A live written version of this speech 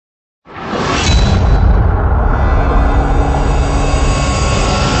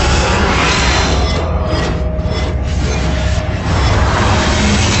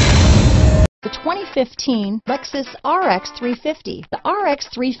2015 Lexus RX 350. The RX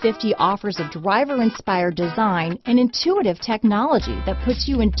 350 offers a driver-inspired design and intuitive technology that puts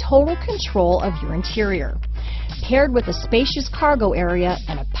you in total control of your interior. Paired with a spacious cargo area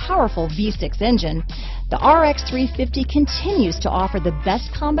and a powerful V6 engine, the RX 350 continues to offer the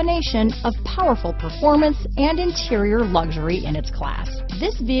best combination of powerful performance and interior luxury in its class.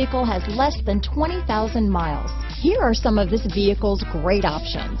 This vehicle has less than 20,000 miles. Here are some of this vehicle's great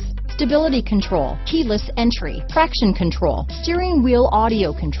options: stability control, keyless entry, traction control, steering wheel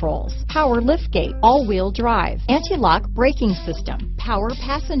audio controls, power liftgate, all-wheel drive, anti-lock braking system, power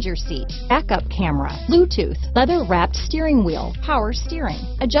passenger seat, backup camera, Bluetooth, leather-wrapped steering wheel, power steering,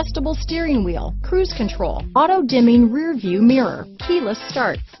 adjustable steering wheel, cruise control, auto-dimming rear-view mirror, keyless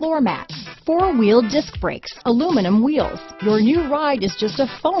start, floor mats, four-wheel disc brakes, aluminum wheels. Your new ride is just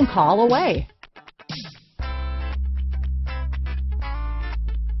a phone call away.